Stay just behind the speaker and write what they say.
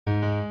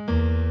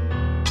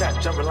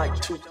Jumping like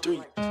 2, 3.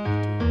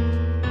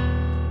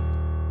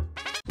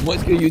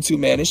 What's good, YouTube,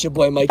 man? It's your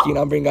boy Mikey, and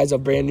I'm bringing guys a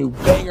brand new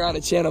banger on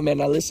the channel, man.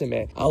 Now listen,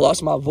 man, I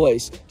lost my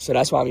voice, so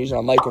that's why I'm using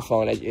a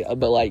microphone.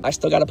 But like, I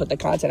still gotta put the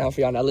content out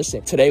for y'all. Now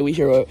listen, today we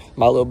here with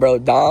my little bro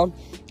Dom,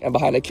 and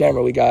behind the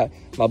camera we got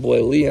my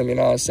boy Liam. You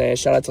know what I'm saying?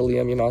 Shout out to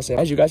Liam. You know what I'm saying?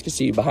 As you guys can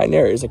see, behind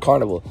there is a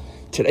carnival.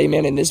 Today,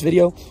 man, in this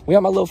video, we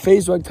got my little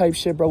FaZe rug type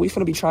shit, bro. We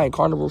finna be trying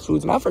carnival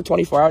foods, not for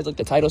 24 hours like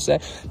the title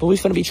said, but we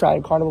finna be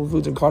trying carnival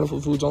foods and carnival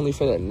foods only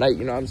for the night.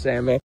 You know what I'm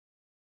saying, man?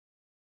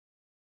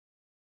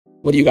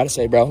 What do you gotta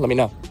say, bro? Let me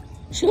know.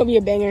 It's gonna be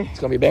a banger. It's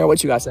gonna be a banger.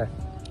 What you gotta say?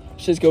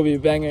 Shit's gonna be a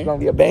banger. It's gonna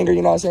be a banger,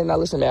 you know what I'm saying? Now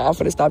listen, man, I'm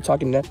finna stop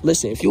talking now.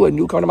 Listen, if you a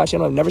newcomer to my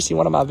channel and never seen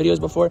one of my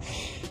videos before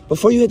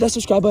you hit that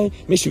subscribe button,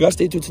 make sure you guys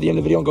stay tuned to the end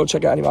of the video and go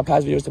check out any of my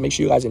past videos to make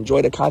sure you guys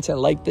enjoy the content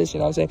like this, you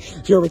know what I'm saying?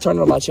 If you're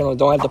returning on my channel and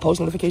don't have the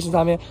post notifications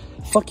on, man,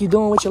 fuck you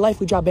doing with your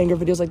life? We drop banger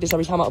videos like this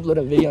every time I upload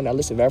a video. Now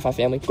listen, Verified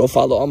Family, go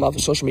follow all my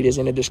social medias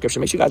in the description.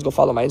 Make sure you guys go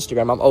follow my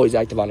Instagram. I'm always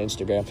active on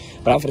Instagram.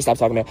 But I'm finna stop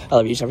talking, man. I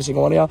love each and every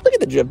single one of y'all. Look at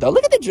the drip, though.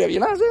 Look at the drip,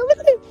 you know what I'm saying? Look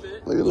at it.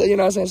 You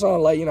know what I'm saying? So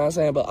I'm like, you know what I'm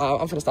saying? But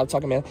I'm finna stop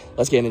talking, man.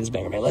 Let's get into this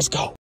banger, man. Let's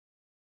go.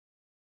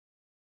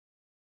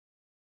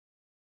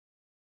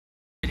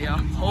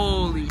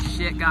 Holy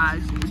shit,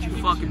 guys. Would you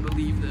fucking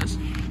believe this?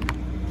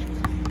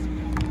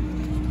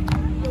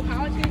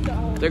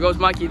 There goes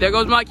Mikey. There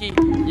goes Mikey.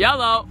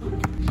 Yellow.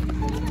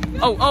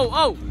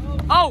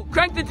 Oh.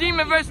 Crank the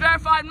Demon versus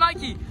Verified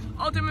Mikey.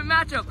 Ultimate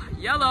matchup.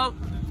 Yellow.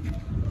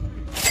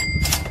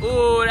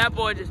 Ooh, that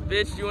boy just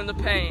bitched you in the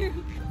paint.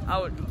 I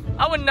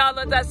would not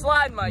let that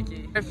slide,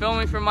 Mikey. They're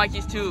filming for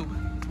Mikey's tube.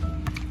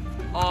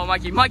 Oh,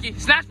 Mikey.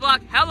 Snatch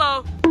block.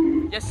 Hello.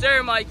 Yes,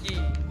 sir, Mikey.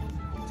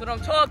 That's what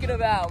I'm talking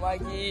about,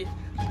 Mikey.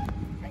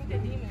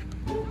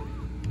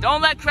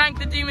 Don't let Crank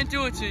the Demon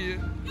do it to you.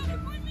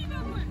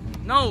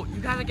 No,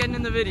 you guys are getting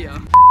in the video.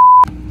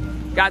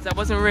 Guys, that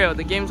wasn't real.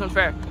 The game's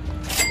unfair.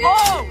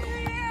 Oh!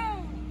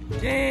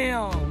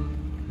 Damn.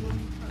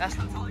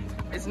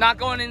 It's not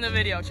going in the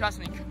video, trust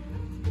me.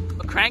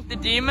 Crank the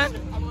Demon?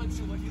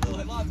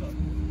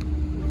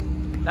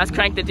 That's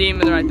Crank the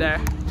Demon right there.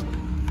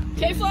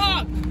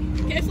 K-Flock!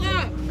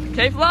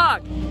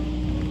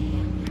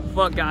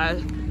 Fuck,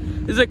 guys.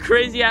 This is a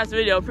crazy ass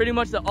video, pretty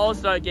much the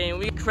all-star game.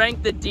 We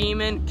Crank the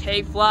Demon,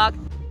 K-Flock.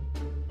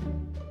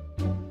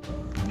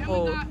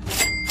 Oh.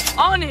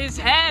 On his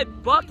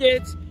head,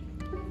 bucket.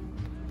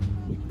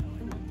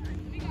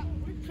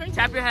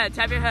 Tap your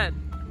head.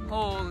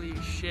 Holy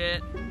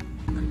shit.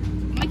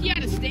 Mikey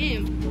had a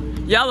stamp.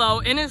 Yellow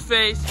in his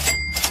face.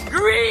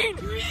 Green!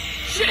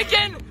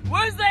 Chicken!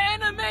 Where's the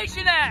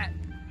animation at?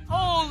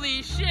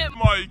 Holy shit.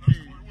 Mikey.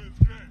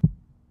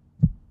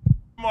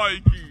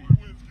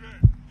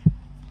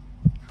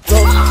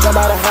 Jump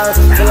out of house,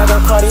 feel like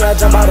I'm Cardi, I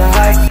jump out of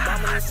house.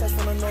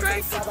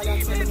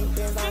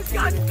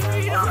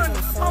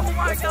 Oh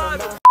my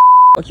god.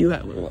 Fuck you.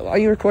 Are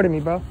you recording me,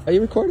 bro? Are you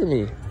recording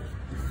me?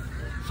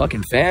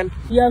 Fucking fan?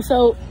 Yeah,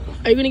 so,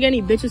 are you gonna get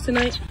any bitches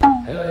tonight?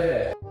 Hell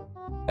yeah.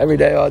 Every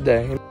day, all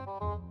day. I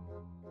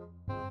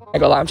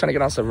ain't gonna lie, I'm trying to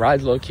get on some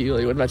rides low key.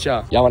 Like, what about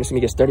y'all? Y'all wanna see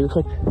me get sturdy real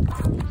quick?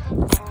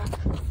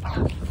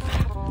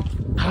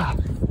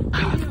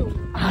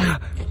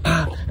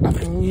 I'm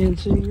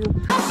into you.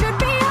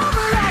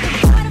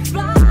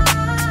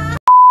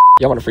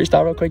 Y'all want to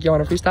freestyle real quick? Y'all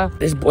want to freestyle?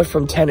 This boy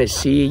from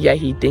Tennessee, yeah,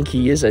 he think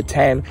he is a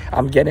 10.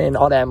 I'm getting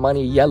all that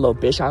money, yellow,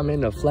 bitch, I'm in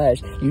the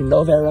flesh. You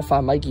know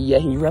Verified Mikey, yeah,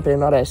 he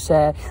repping all that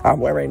sad. I'm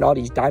wearing all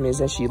these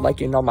diamonds and she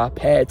liking all my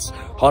pets.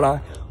 Hold on,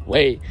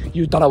 wait,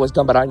 you thought I was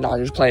dumb, but I'm not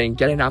just playing.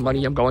 Getting that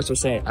money, I'm going so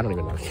sad. I don't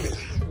even know.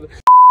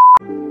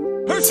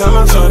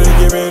 Tell her to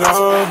give it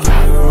up.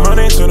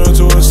 Money turn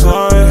into a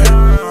slide.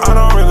 I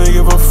don't really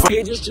give a fuck.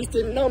 Age is just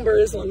a number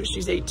as long as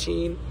she's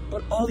 18.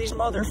 But all these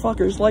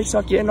motherfuckers like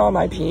suck getting on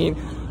my peen.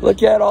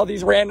 Look at all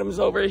these randoms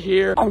over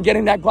here. I'm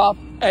getting that guap.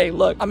 Hey,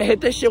 look, I'm gonna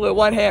hit this shit with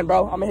one hand,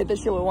 bro. I'm gonna hit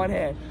this shit with one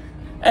hand.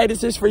 Hey,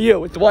 this is for you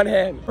with one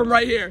hand. From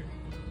right here.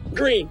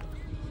 Green.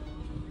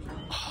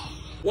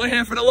 One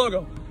hand for the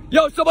logo.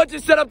 Yo, someone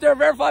just set up there,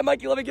 Verified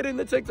Mikey. Let me get in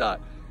the TikTok.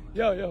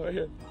 Yo, right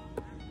here.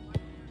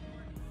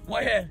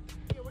 One hand.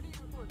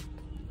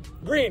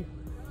 Green.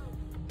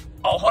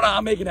 Oh, hold on,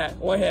 I'm making that.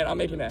 One hand, I'm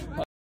making that.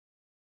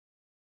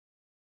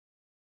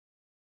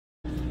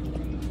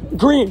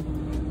 Green.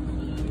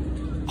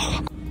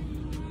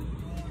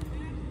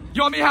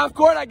 You want me half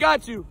court? I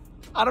got you.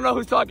 I don't know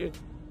who's talking.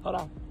 Hold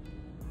on.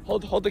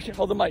 Hold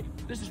the mic.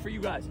 This is for you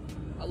guys.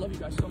 I love you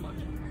guys so much.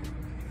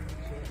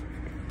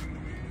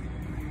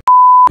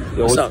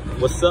 Yo, what's up?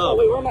 Oh,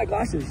 wait, where are my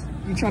glasses?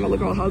 You trying to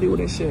look all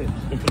Hollywood and shit.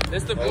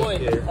 This the boy,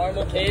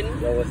 Caramel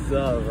Caden. Yo, what's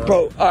up,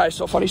 Bro, all right,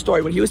 so funny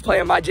story. When he was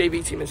playing my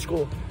JV team in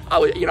school, I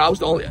was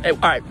the only, all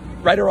right,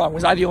 right or wrong,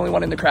 was I the only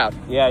one in the crowd?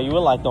 Yeah, you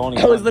were like the only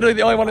one. I was literally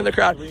the only one in the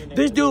crowd.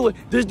 This dude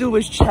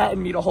was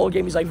chatting me the whole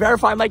game. He's like,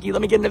 Verified Mikey,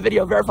 let me get in the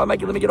video. Verified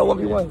Mikey, let me get a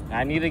 1v1.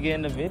 I need to get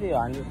in the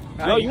video.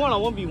 Yo, you want a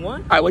 1v1? All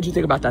right, what'd you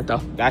think about that,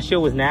 though? That shit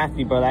was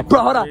nasty, bro.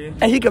 Bro, hold on.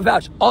 And he can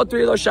vouch. All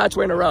three of those shots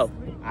were in a row.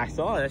 I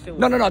saw that shit.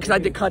 No, because I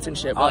did cuts and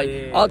shit. But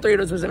yeah. All three of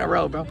those was in a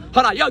row, bro.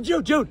 Hold on. Yo,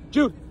 Jude.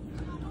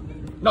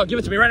 No, give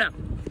it to me right now.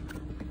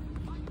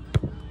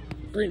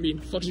 Green bean.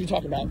 Fuck are you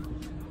talking about?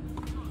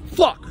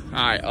 Fuck.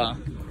 Alright, I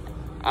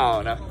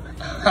don't know.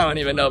 I don't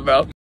even know,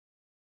 bro.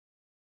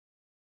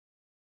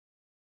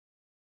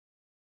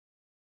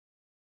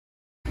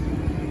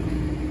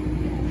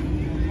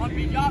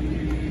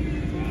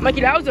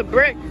 Mikey, that was a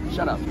brick.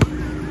 Shut up.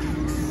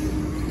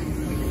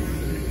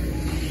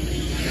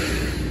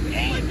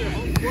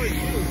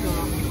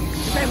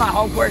 This ain't my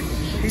home court.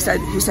 He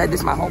said this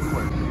is my home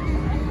court.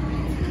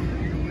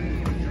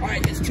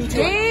 Alright, it's 2-2.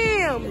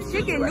 Damn,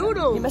 chicken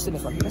noodle. He missing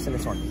this one. He missing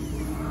this one.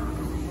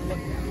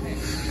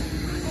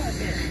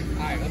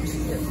 Alright, let me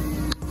see here.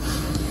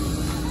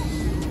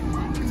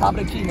 Top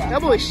of the key now.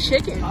 That boy's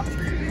chicken.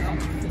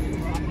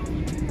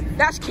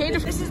 That's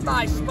catered. This is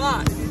my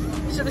spot.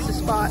 So this is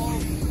spot.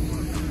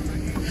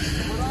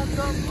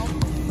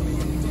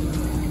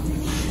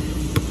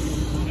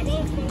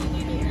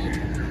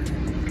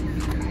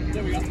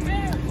 There we go.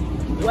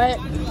 Wet,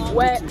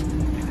 wet.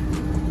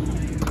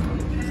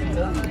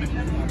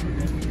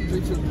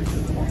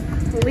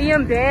 3-2.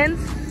 Liam Bands.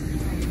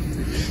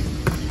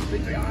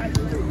 3-3. Alright,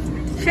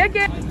 3-3.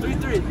 Chicken.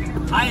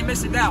 3-3. I ain't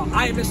missing now.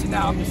 I ain't missing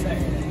now. I'm just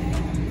saying.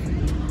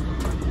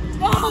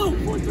 Oh,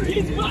 4-3.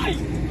 He's right.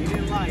 He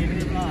didn't lie. He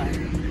didn't lie.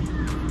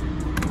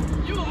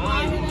 You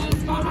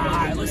lying.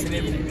 Alright, listen.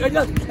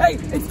 Hey,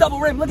 it's double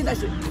rim. Look at that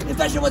shit. If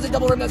that shit wasn't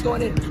double rim, that's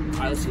going in.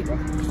 Alright, let's see, bro.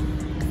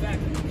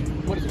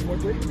 What is it?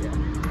 4-3? Yeah.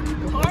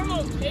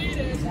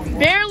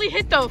 Barely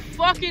hit the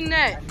fucking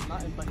net.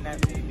 Nothing but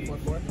that, baby.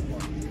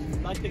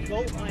 4-4. Like the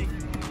goat, like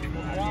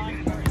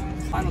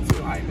Final 2.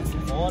 Alright,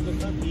 missing. all the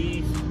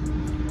cookies.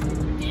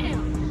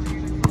 Damn.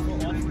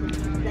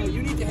 Bro,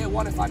 you need to hit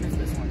 1 if I miss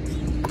this one.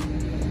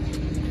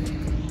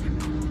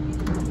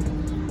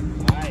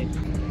 Alright.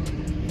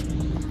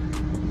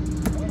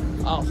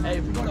 Oh, hey,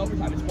 if we go to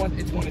overtime,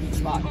 it's one in each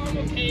spot.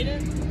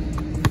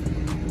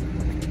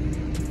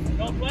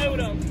 Don't play with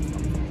him.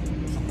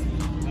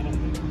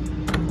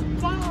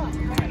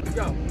 Alright, let's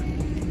go.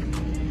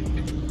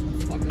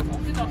 Fuck this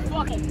off. Get the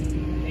fucking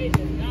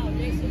Aiden now,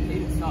 Mason.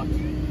 Aiden sucks.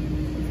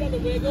 Got the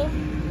wiggle.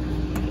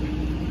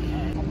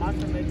 I'm about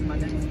to make my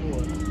next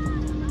score.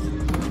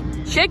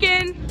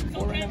 Chicken.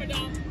 Don't hammer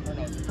down.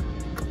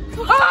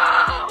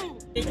 Oh!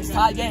 It's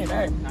tie game,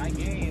 hey. Tie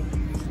game.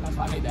 That's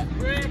why I made that.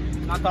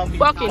 I thought we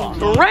Fucking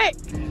brick.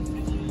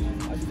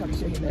 I just fucking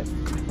shaking this.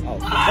 Oh.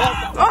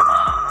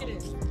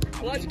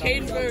 Clutch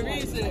Caden for a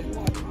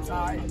reason.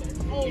 Sorry.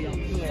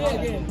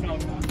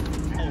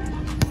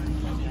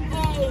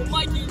 Oh,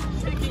 Mikey,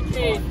 chicken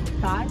Cade.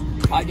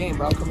 Tie game,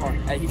 bro. Come on.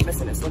 Hey, he's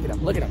missing this. Look at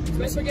him. Look at him. He's Don't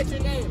missing. forget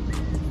your name.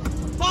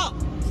 Fuck.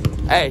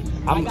 Hey,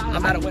 I'm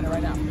about to win it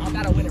right now. I'm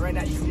about to win it right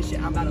now. You see this shit?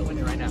 I'm about to win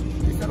it right now.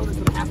 You settle this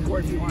with a half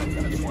court if you want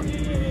instead of this one.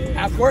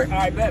 Half court? All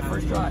right, bet.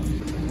 First try.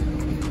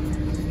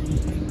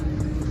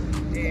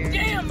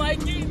 Damn,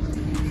 Mikey.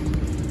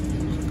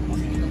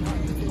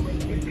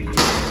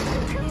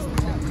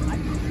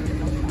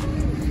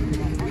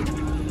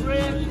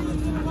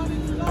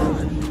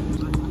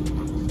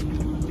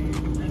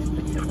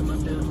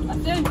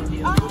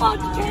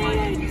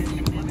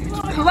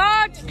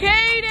 Clutch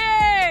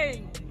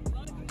Caden.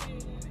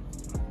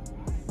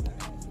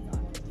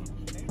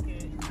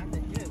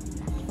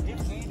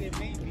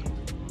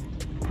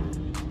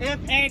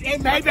 If ain't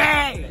it, baby!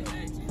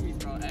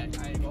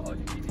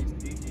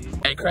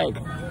 Hey, Craig,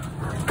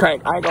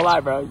 I ain't gonna lie,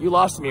 bro. You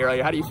lost to me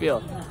earlier. How do you feel?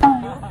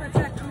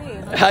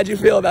 How'd you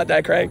feel about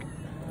that, Craig?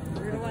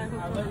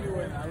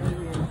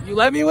 You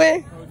let me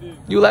win?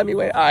 You let me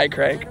win? All right,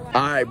 Craig.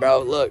 All right,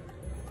 bro. Look,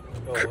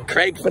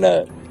 Craig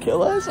finna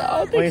kill us. I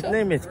don't think Wait, his so.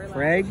 name is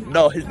Craig?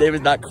 No, his name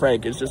is not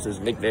Craig. It's just his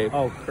nickname.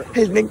 Oh,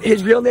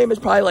 His real name is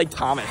probably like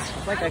Thomas.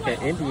 it's like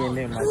an Indian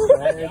name, like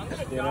Craig,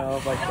 you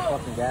know, like the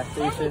fucking gas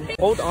station.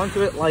 Hold on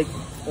to it like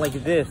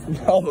this.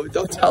 No,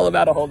 don't tell him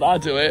how to hold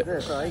on to it.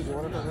 This, right? You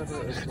wanna hold on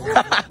to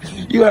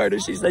it? You heard her.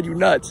 She said you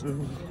nuts.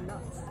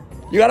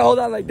 You gotta hold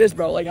on like this,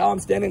 bro. Like how I'm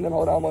standing, then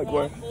hold on like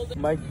where.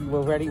 Mikey,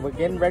 we're ready. We're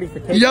getting ready for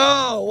takeoff.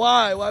 Yo,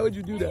 why? Why would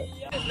you do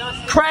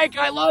that? Craig,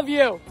 I love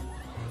you.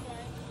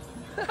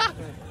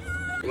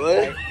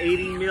 What?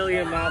 80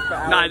 million miles per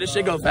hour. Nah, this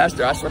shit go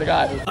faster. I swear to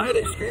God. Why are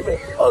they screaming?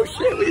 Oh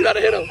shit, we gotta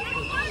hit him.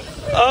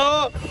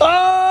 Oh!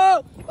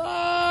 Oh!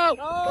 Oh!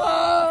 Oh!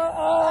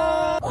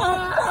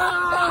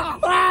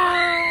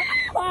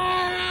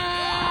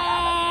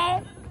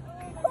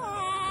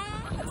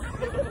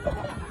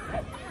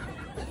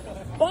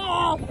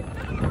 Oh!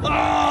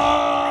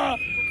 Oh!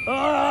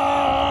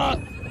 Oh!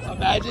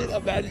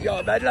 Imagine, yo,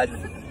 imagine I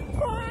just.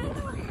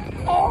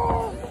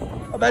 Oh!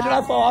 Imagine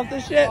I fall off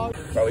this shit.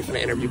 Bro, we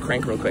finna interview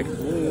Crank real quick.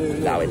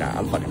 Nah, we not.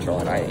 I'm fucking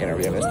trolling. I ain't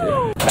interviewing this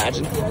dude.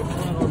 Imagine.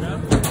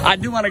 I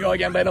do want to go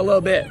again, but in a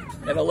little bit.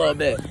 In a little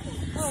bit.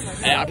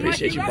 Hey, I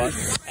appreciate you, bud.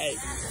 Hey,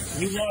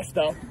 you lost,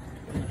 though.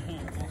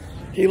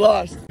 He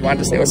lost. You wanted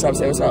to say what's up?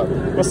 Say what's up.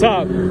 What's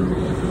up?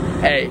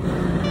 Hey,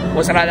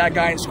 wasn't I that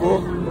guy in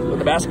school with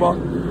the basketball?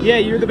 Yeah,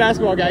 you're the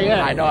basketball guy,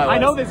 yeah. I know I was. I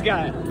know this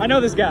guy. I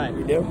know this guy.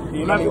 You do? Do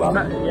you know me well?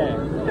 Yeah.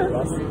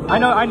 I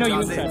know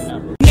you said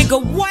now.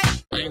 Nigga, what?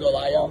 I ain't gonna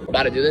lie, yo. I'm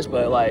about to do this,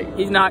 but like,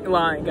 He's not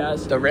lying,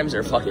 guys. the rims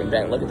are fucking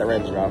bent. Look at the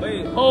rims, bro.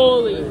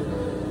 Holy.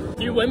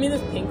 Dude, win me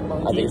this pink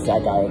monkey. I think it's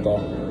that guy right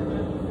there.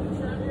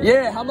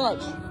 Yeah, how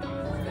much?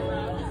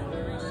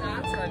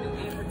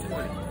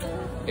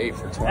 8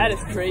 for 20. That is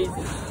crazy.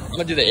 I'm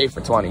gonna do the 8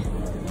 for 20. I ain't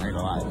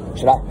gonna lie.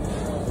 Should I?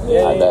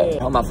 Yeah. I bet.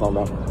 Hold my phone,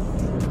 bro.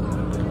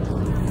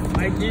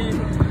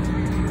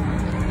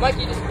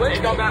 Mikey, just wait.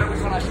 It don't matter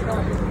which one I shoot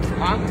on.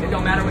 Huh? It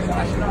don't matter which one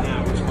I shoot on.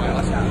 Yeah, which one?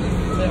 Let's have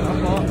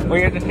it.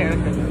 Where's the camera?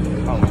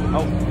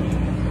 Oh.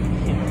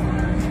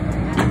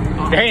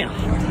 Damn.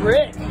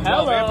 Rick,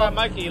 hello. Verified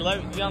Mikey, you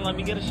gonna let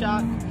me get a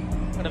shot?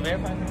 For the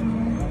verified?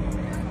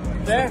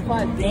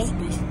 Verified Rick.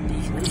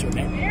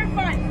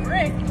 Verified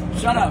Rick.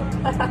 Shut up.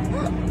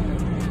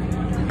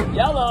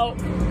 Yellow.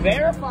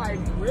 Verified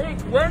Rick.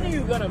 When are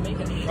you gonna make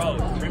a show?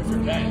 Drinks are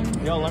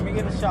dead. Yo, let me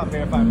get a shot,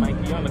 Verified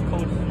Mikey. You're on the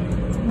coach.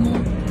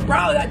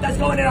 Bro, that's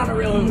going in on a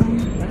real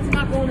hoop. That's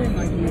not going in,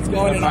 Mikey. It's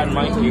going in on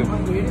a real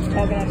hoop. You're just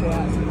talking out your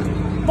ass.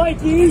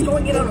 Mikey! It's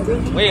going in on a real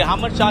hoop. Wait, how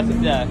much shots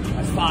is that?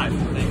 That's 5, I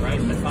think, right?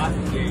 That's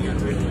 5? Yeah, you're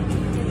good.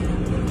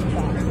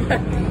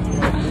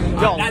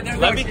 Yo,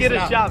 let me get a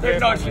shot, There's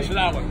no Verified excuse for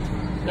that one.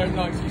 There's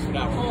no excuse for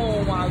that one.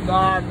 Oh my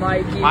god,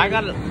 Mikey. I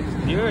gotta.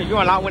 You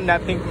are not winning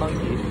that pink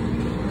monkey.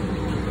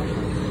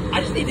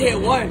 I just need to hit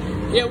one.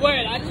 Yeah,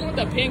 wait. I just want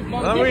the pink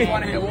monkey. I just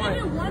want to hit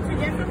one. One to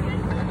get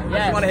something? I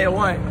just want to hit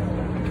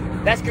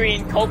one. That's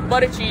green. Coke,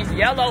 butter, cheese,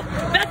 yellow.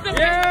 That's the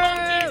pink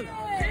monkey.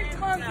 Pink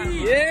monkey.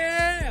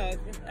 Yeah. Hey,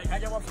 can I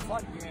get one for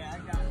fun? Yeah, I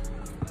got it.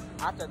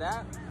 After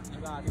that, you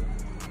got it.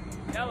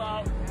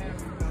 Yellow.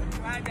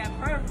 I got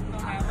perfect on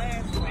that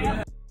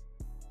last.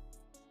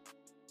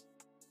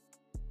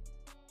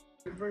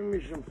 Bring me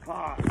some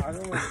pot. I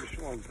don't want this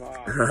one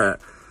pot.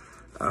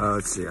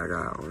 Let's see, I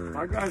got one.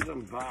 I got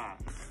some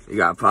pot. You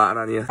got pot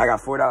on you? I got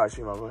 $4 for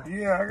you, my boy.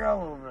 Yeah, I got a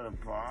little bit of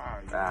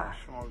pot. Ah. I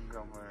smoke a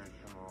couple of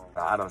small.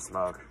 I don't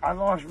smoke. I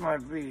lost my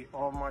feet,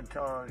 all my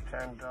toes,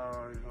 10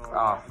 toes.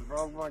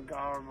 Broke my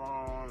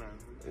collarbone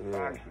and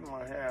fractured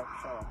my hip.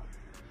 So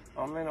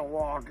I'm in a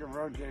walker,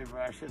 rotator,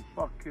 but I said,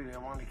 fuck you. They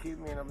want to keep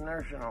me in a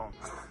nursing home.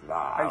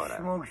 I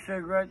smoke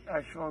cigarettes,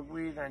 I smoke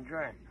weed, and I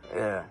drink.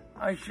 Yeah.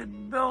 I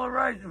said, Bill of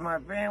Rights, my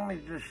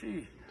family's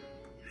deceased.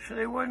 So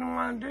they wouldn't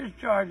want to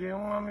discharge you. They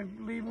want me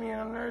to leave me in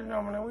a nursing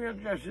home in a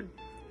wheelchair. I said,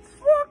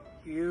 fuck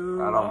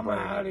you. I'm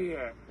out of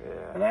here.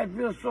 Yeah. And I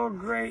feel so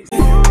great.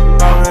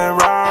 I've been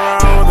riding.